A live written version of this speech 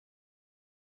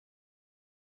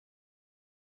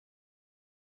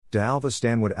Alva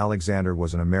Stanwood Alexander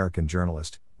was an American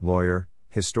journalist, lawyer,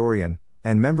 historian,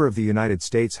 and member of the United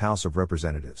States House of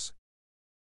Representatives.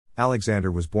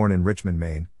 Alexander was born in Richmond,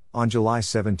 Maine, on July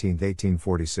 17,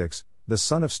 1846, the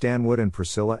son of Stanwood and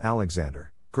Priscilla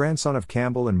Alexander, grandson of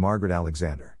Campbell and Margaret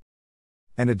Alexander,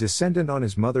 and a descendant on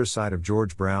his mother's side of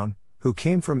George Brown, who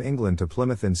came from England to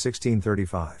Plymouth in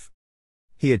 1635.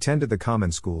 He attended the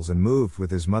common schools and moved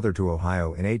with his mother to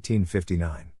Ohio in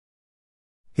 1859.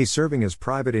 He serving as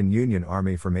private in Union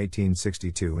Army from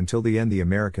 1862 until the end of the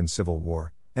American Civil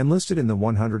War, enlisted in the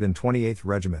 128th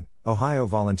Regiment, Ohio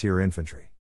Volunteer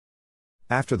Infantry.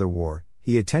 After the war,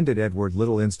 he attended Edward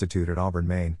Little Institute at Auburn,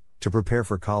 Maine, to prepare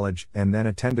for college, and then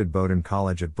attended Bowdoin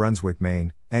College at Brunswick,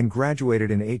 Maine, and graduated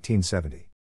in 1870.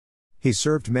 He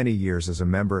served many years as a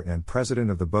member and president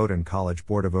of the Bowdoin College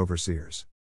Board of Overseers.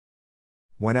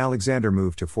 When Alexander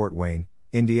moved to Fort Wayne,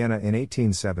 Indiana in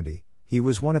 1870, he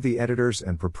was one of the editors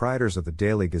and proprietors of the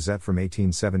Daily Gazette from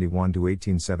 1871 to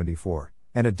 1874,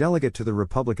 and a delegate to the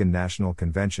Republican National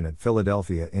Convention at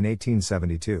Philadelphia in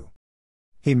 1872.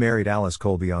 He married Alice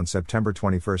Colby on September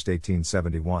 21,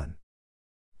 1871.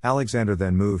 Alexander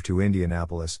then moved to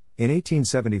Indianapolis, in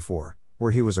 1874,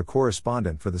 where he was a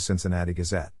correspondent for the Cincinnati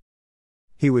Gazette.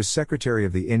 He was secretary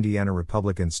of the Indiana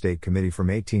Republican State Committee from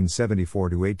 1874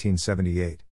 to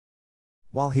 1878.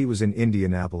 While he was in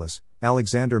Indianapolis,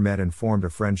 Alexander met and formed a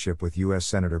friendship with U.S.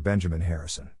 Senator Benjamin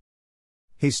Harrison.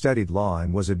 He studied law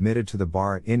and was admitted to the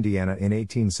bar at Indiana in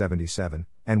 1877,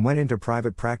 and went into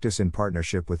private practice in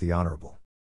partnership with the Honorable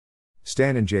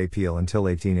Stanton J. Peel until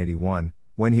 1881,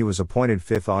 when he was appointed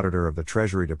fifth auditor of the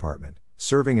Treasury Department,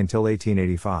 serving until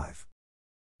 1885.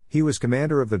 He was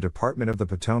commander of the Department of the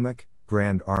Potomac,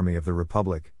 Grand Army of the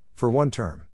Republic, for one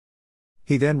term.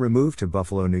 He then removed to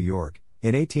Buffalo, New York,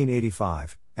 in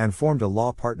 1885, and formed a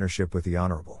law partnership with the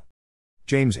Honorable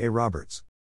James A. Roberts.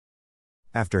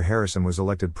 After Harrison was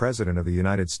elected President of the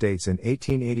United States in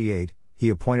 1888, he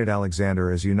appointed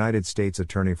Alexander as United States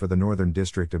Attorney for the Northern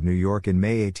District of New York in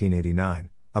May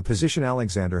 1889, a position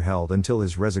Alexander held until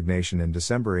his resignation in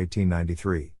December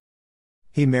 1893.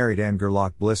 He married Anne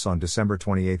Gerlach Bliss on December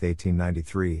 28,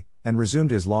 1893, and resumed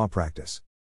his law practice.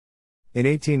 In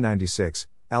 1896,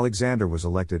 Alexander was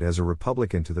elected as a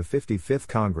Republican to the 55th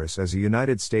Congress as a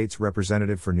United States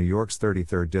Representative for New York's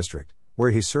 33rd District,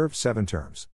 where he served 7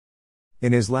 terms.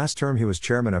 In his last term he was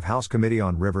chairman of House Committee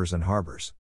on Rivers and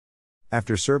Harbors.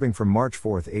 After serving from March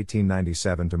 4,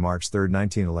 1897 to March 3,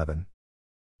 1911,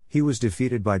 he was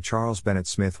defeated by Charles Bennett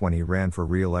Smith when he ran for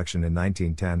re-election in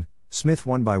 1910. Smith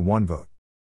won by 1 vote.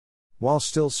 While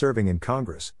still serving in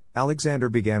Congress, Alexander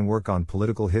began work on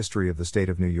political history of the state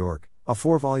of New York, a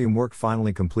 4-volume work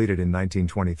finally completed in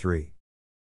 1923.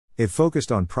 It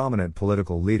focused on prominent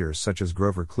political leaders such as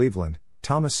Grover Cleveland,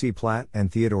 Thomas C. Platt,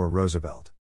 and Theodore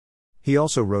Roosevelt. He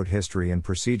also wrote History and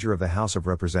Procedure of the House of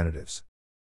Representatives.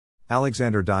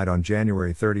 Alexander died on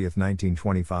January 30,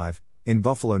 1925, in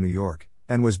Buffalo, New York,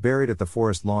 and was buried at the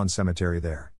Forest Lawn Cemetery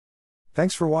there.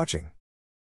 Thanks for watching.